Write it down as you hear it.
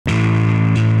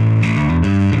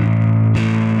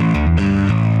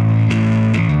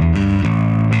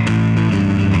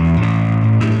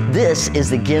This is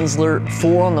the Genzler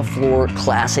 4-on-the-floor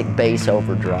classic bass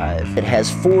overdrive. It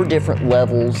has 4 different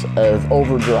levels of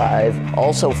overdrive,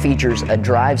 also features a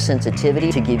drive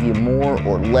sensitivity to give you more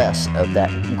or less of that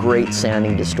great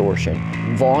sounding distortion.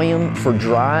 Volume for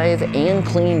drive and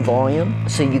clean volume,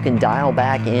 so you can dial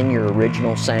back in your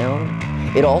original sound.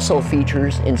 It also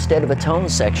features, instead of a tone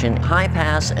section, high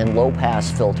pass and low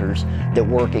pass filters that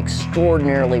work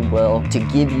extraordinarily well to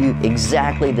give you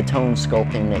exactly the tone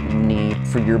sculpting that you need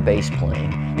for your bass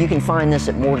playing. You can find this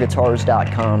at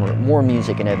moreguitars.com or at More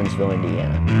Music in Evansville,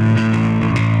 Indiana.